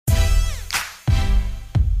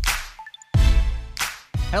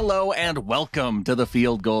Hello and welcome to the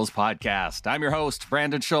Field Goals Podcast. I'm your host,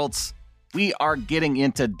 Brandon Schultz. We are getting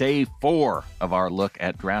into day 4 of our look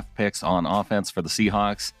at draft picks on offense for the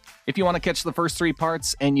Seahawks. If you want to catch the first 3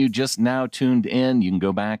 parts and you just now tuned in, you can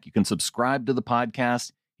go back, you can subscribe to the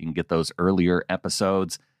podcast, you can get those earlier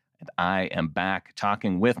episodes. And I am back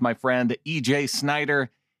talking with my friend, EJ Snyder.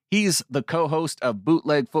 He's the co-host of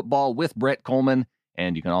Bootleg Football with Brett Coleman.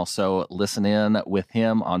 And you can also listen in with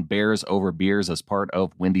him on Bears Over Beers as part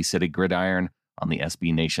of Windy City Gridiron on the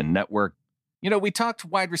SB Nation Network. You know, we talked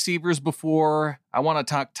wide receivers before. I want to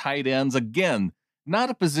talk tight ends. Again, not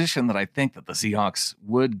a position that I think that the Seahawks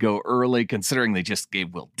would go early, considering they just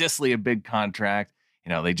gave Will Dissly a big contract.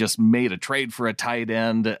 You know, they just made a trade for a tight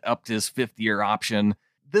end up to his 5th-year option.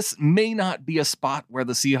 This may not be a spot where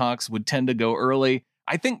the Seahawks would tend to go early.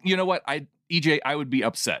 I think, you know what, EJ, I would be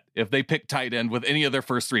upset if they picked tight end with any of their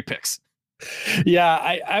first 3 picks. Yeah,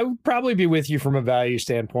 I would probably be with you from a value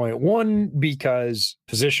standpoint. One, because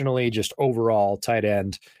positionally, just overall tight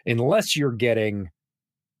end, unless you're getting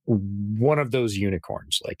one of those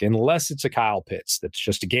unicorns, like unless it's a Kyle Pitts, that's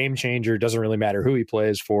just a game changer, doesn't really matter who he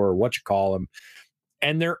plays for or what you call him.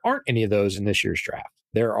 And there aren't any of those in this year's draft.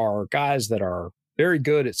 There are guys that are very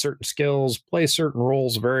good at certain skills, play certain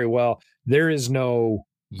roles very well. There is no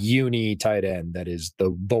uni tight end that is the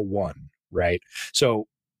one, right? So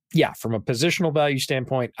yeah, from a positional value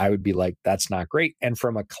standpoint, I would be like, that's not great. And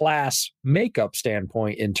from a class makeup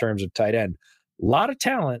standpoint, in terms of tight end, a lot of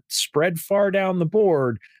talent spread far down the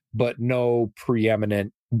board, but no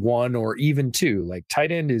preeminent 1 or even 2. Like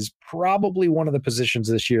tight end is probably one of the positions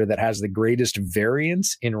this year that has the greatest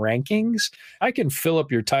variance in rankings. I can fill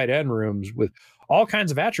up your tight end rooms with all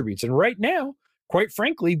kinds of attributes. And right now, quite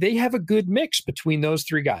frankly, they have a good mix between those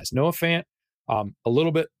 3 guys. Noah Fant, a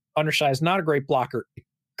little bit undersized, not a great blocker,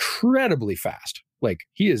 incredibly fast. Like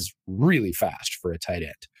he is really fast for a tight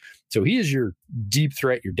end. So he is your deep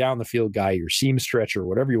threat, your down the field guy, your seam stretcher,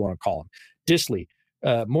 whatever you want to call him. Dissly,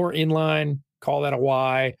 more inline, call that a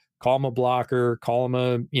Y, call him a blocker, call him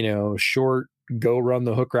a, short, go run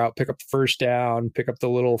the hook route, pick up the first down, pick up the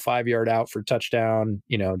little 5-yard out for touchdown,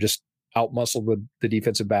 just outmuscle the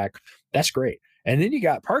defensive back. That's great. And then you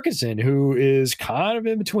got Parkinson, who is kind of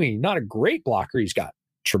in between. Not a great blocker. He's got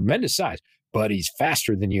tremendous size, but he's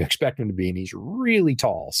faster than you expect him to be, and he's really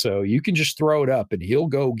tall. So you can just throw it up, and he'll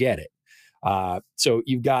go get it. So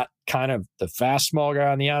you've got kind of the fast, small guy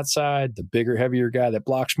on the outside, the bigger, heavier guy that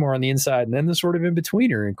blocks more on the inside, and then the sort of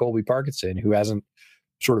in-betweener in Colby Parkinson, who hasn't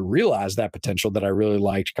sort of realized that potential that I really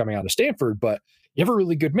liked coming out of Stanford, but you have a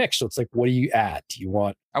really good mix. So it's like, what do you add? Do you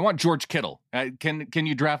want... I want George Kittle. Can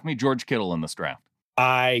you draft me George Kittle in this draft?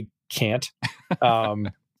 I can't.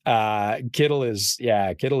 Kittle is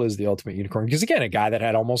the ultimate unicorn. Because again, a guy that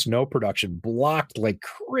had almost no production, blocked like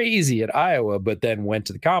crazy at Iowa, but then went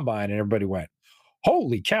to the combine and everybody went,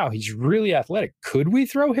 holy cow, he's really athletic. Could we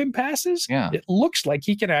throw him passes? Yeah. It looks like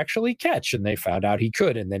he can actually catch. And they found out he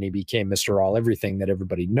could. And then he became Mr. All Everything that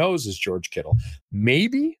everybody knows is George Kittle.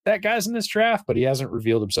 Maybe that guy's in this draft, but he hasn't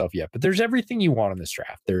revealed himself yet. But there's everything you want in this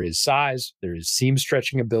draft. There is size, there is seam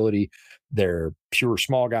stretching ability. They're pure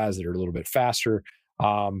small guys that are a little bit faster.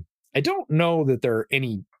 I don't know that there are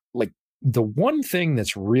any, like, the one thing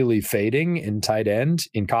that's really fading in tight end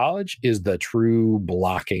in college is the true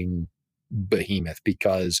blocking behemoth,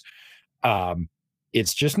 because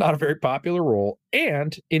it's just not a very popular role.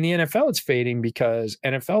 And in the NFL, it's fading because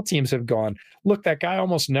NFL teams have gone, look, that guy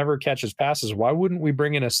almost never catches passes. Why wouldn't we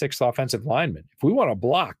bring in a 6th offensive lineman? If we want to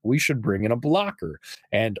block, we should bring in a blocker.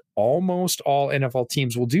 And almost all NFL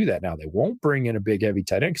teams will do that now. They won't bring in a big, heavy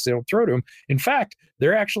tight end because they don't throw to him. In fact,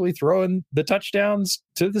 they're actually throwing the touchdowns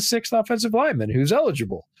to the 6th offensive lineman who's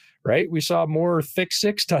eligible, right? We saw more thick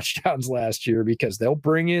 6 touchdowns last year because they'll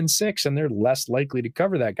bring in 6 and they're less likely to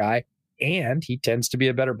cover that guy. And he tends to be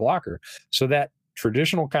a better blocker. So that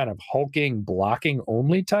traditional kind of hulking, blocking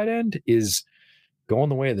only tight end is going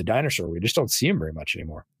the way of the dinosaur. We just don't see him very much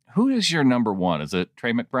anymore. Who is your number 1? Is it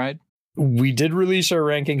Trey McBride? We did release our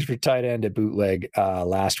rankings for tight end at Bootleg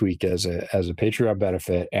last week as a Patreon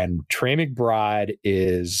benefit, and Trey McBride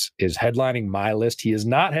is headlining my list. He is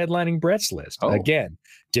not headlining Brett's list. Oh. Again,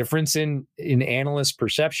 difference in analyst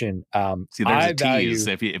perception. See, there's a tease.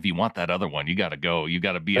 If you want that other one, you got to go. You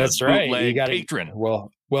got to be a Bootleg patron.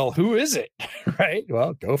 Well, who is it? Right?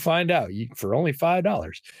 Well, go find out. For only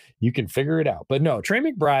 $5, you can figure it out. But no, Trey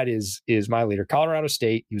McBride is my leader. Colorado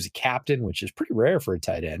State. He was a captain, which is pretty rare for a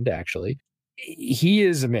tight end, actually. He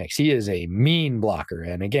is a mix. He is a mean blocker.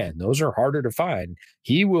 And again, those are harder to find.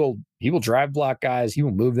 He will drive block guys. He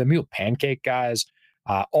will move them. He'll pancake guys.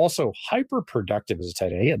 Also hyper productive as a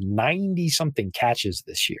tight end. He had 90 something catches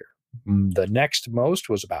this year. The next most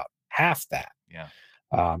was about half that.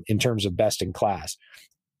 Yeah. In terms of best in class.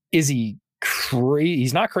 Is he crazy?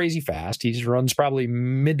 He's not crazy fast. He runs probably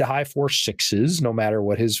mid to high 4.6s, no matter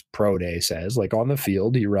what his pro day says. Like on the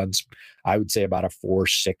field, he runs, I would say, about a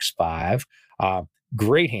 4.65.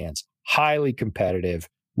 Great hands, highly competitive.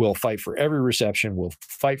 Will fight for every reception. Will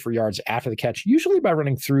fight for yards after the catch, usually by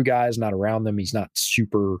running through guys, not around them. He's not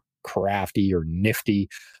super crafty or nifty.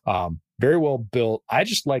 Very well built. I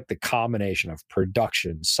just like the combination of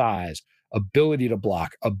production, size, ability to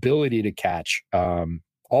block, ability to catch.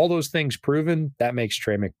 All those things proven, that makes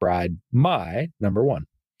Trey McBride my number one.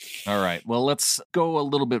 All right. Well, let's go a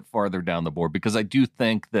little bit farther down the board, because I do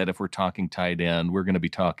think that if we're talking tight end, we're going to be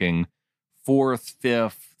talking 4th,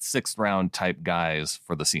 5th, 6th round type guys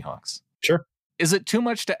for the Seahawks. Sure. Is it too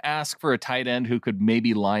much to ask for a tight end who could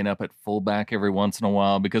maybe line up at fullback every once in a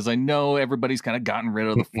while? Because I know everybody's kind of gotten rid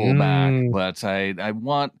of the fullback, but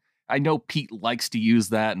I know Pete likes to use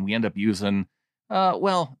that, and we end up using,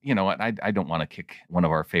 well, you know what? I don't want to kick one of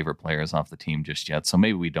our favorite players off the team just yet, so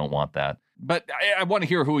maybe we don't want that. But I want to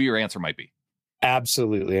hear who your answer might be.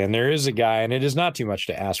 Absolutely. And there is a guy, and it is not too much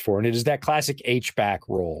to ask for, and it is that classic H-back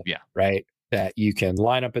role. Yeah. Right? That you can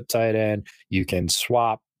line up at tight end, you can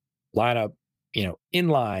swap, line up, in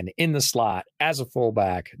line, in the slot, as a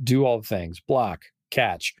fullback, do all the things, block,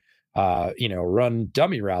 catch, run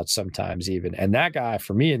dummy routes sometimes even. And that guy,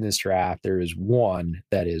 for me in this draft, there is one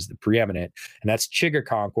that is the preeminent, and that's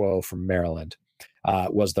Chigakonkwo from Maryland.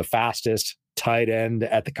 Was the fastest tight end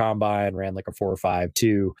at the combine, ran like a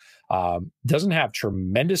 4.52. Doesn't have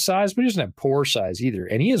tremendous size, but he doesn't have poor size either.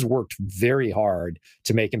 And he has worked very hard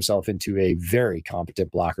to make himself into a very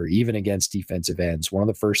competent blocker, even against defensive ends. One of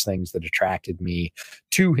the first things that attracted me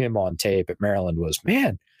to him on tape at Maryland was,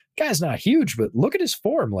 man, guy's not huge, but look at his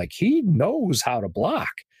form. Like, he knows how to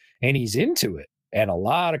block, and he's into it. And a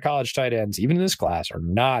lot of college tight ends, even in this class, are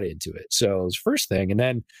not into it. So it was first thing. And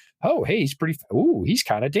then, hey, he's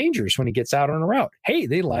kind of dangerous when he gets out on a route. Hey,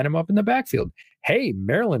 they line him up in the backfield. Hey,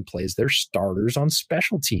 Maryland plays their starters on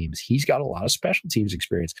special teams. He's got a lot of special teams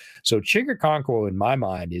experience. So Chigakonkwo, in my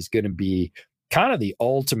mind, is going to be kind of the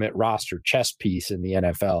ultimate roster chess piece in the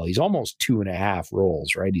NFL. He's almost 2.5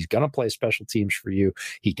 roles, right? He's going to play special teams for you.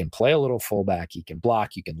 He can play a little fullback. He can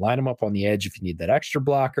block. You can line him up on the edge if you need that extra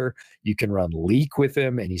blocker. You can run leak with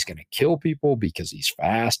him, and he's going to kill people because he's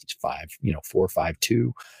fast. He's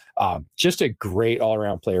 4.52. Just a great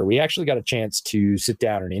all-around player. We actually got a chance to sit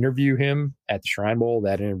down and interview him at the Shrine Bowl.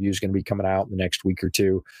 That interview is going to be coming out in the next week or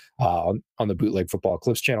two on the Bootleg Football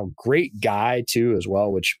Clips channel. Great guy, too, as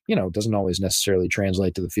well, which, doesn't always necessarily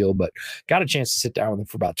translate to the field, but got a chance to sit down with him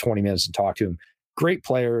for about 20 minutes and talk to him. Great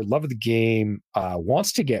player, love of the game,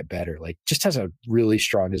 wants to get better, like just has a really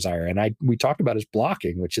strong desire. And we talked about his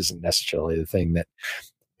blocking, which isn't necessarily the thing that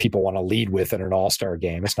people want to lead with in an all-star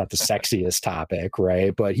game. It's not the sexiest topic,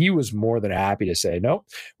 right? But he was more than happy to say, nope,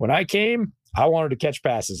 when I came, I wanted to catch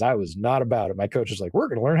passes. I was not about it. My coach was like, we're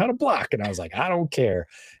going to learn how to block. And I was like, I don't care.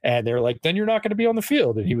 And they're like, then you're not going to be on the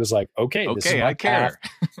field. And he was like, okay, this is my path.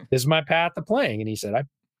 This is my path to playing. And he said, I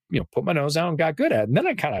put my nose out and got good at it. And then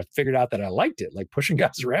I kind of figured out that I liked it. Like, pushing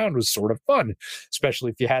guys around was sort of fun, especially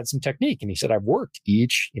if you had some technique. And he said, I've worked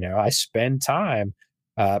I spend time.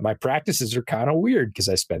 My practices are kind of weird because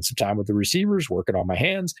I spend some time with the receivers working on my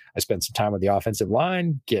hands. I spend some time with the offensive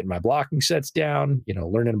line, getting my blocking sets down,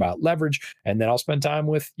 learning about leverage. And then I'll spend time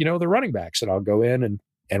with, the running backs, and I'll go in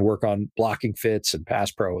and work on blocking fits and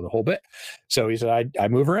pass pro, the whole bit. So he said, I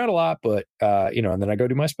move around a lot, but, and then I go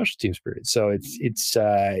do my special teams period. So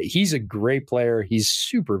he's a great player. He's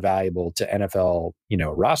super valuable to NFL,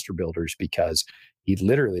 roster builders, because he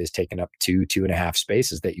literally has taken up 2.5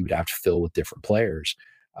 spaces that you would have to fill with different players.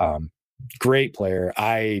 Great player.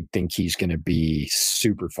 I think he's going to be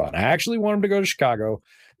super fun. I actually want him to go to Chicago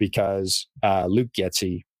because Luke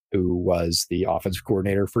Getsy, who was the offensive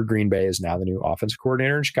coordinator for Green Bay, is now the new offensive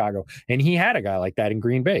coordinator in Chicago. And he had a guy like that in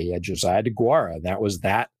Green Bay. He had Josiah DeGuara, and that was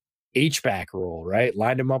that H-back role, right?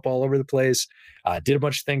 Lined him up all over the place, did a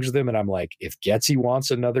bunch of things with him. And I'm like, if Getsy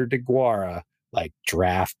wants another DeGuara, like,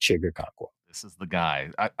 draft Chigakonkwo. This is the guy.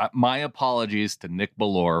 My apologies to Nick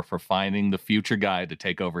Bellore for finding the future guy to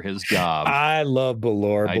take over his job. I love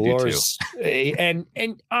Bellore. I do too.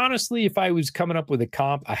 And honestly, if I was coming up with a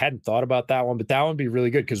comp, I hadn't thought about that one, but that one would be really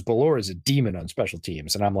good because Bellore is a demon on special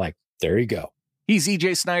teams. And I'm like, there you go. He's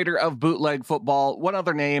EJ Snyder of Bootleg Football. One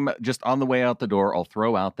other name just on the way out the door I'll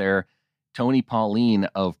throw out there. Tony Pauline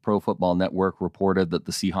of Pro Football Network reported that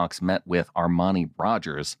the Seahawks met with Armani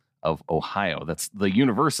Rogers of Ohio. That's the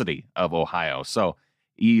University of Ohio. So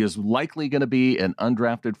He is likely going to be an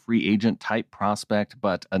undrafted free agent type prospect,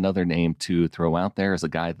 but another name to throw out there is a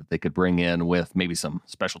guy that they could bring in with maybe some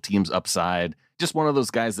special teams upside. Just one of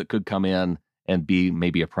those guys that could come in and be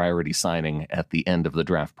maybe a priority signing at the end of the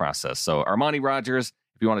draft process. So Armani Rogers,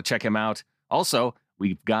 if you want to check him out. Also,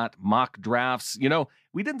 we've got mock drafts.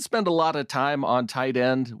 We didn't spend a lot of time on tight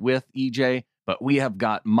end with EJ, but we have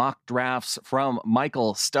got mock drafts from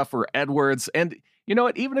Michael Stuffer Edwards. And you know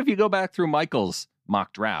what? Even if you go back through Michael's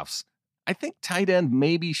mock drafts, I think tight end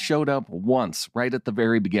maybe showed up once right at the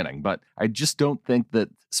very beginning, but I just don't think that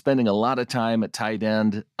spending a lot of time at tight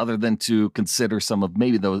end, other than to consider some of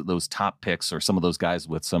maybe those top picks or some of those guys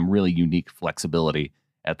with some really unique flexibility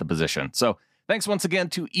at the position. So thanks once again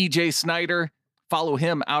to EJ Snyder. Follow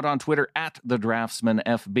him out on Twitter at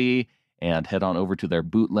TheDraftsmanFB and head on over to their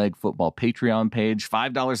Bootleg Football Patreon page.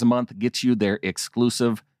 $5 a month gets you their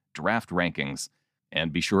exclusive draft rankings.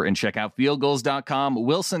 And be sure and check out fieldgoals.com.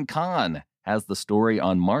 Wilson Kahn has the story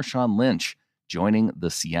on Marshawn Lynch joining the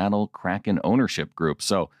Seattle Kraken ownership group.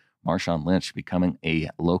 So Marshawn Lynch becoming a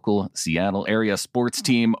local Seattle area sports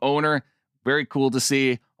team owner. Very cool to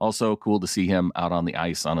see. Also cool to see him out on the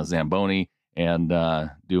ice on a Zamboni and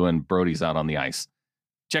doing Brody's out on the ice.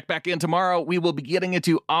 Check back in tomorrow. We will be getting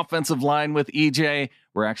into offensive line with EJ.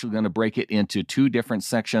 We're actually going to break it into two different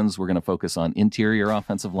sections. We're going to focus on interior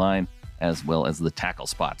offensive line as well as the tackle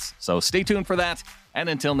spots. So stay tuned for that. And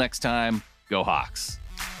until next time, go Hawks.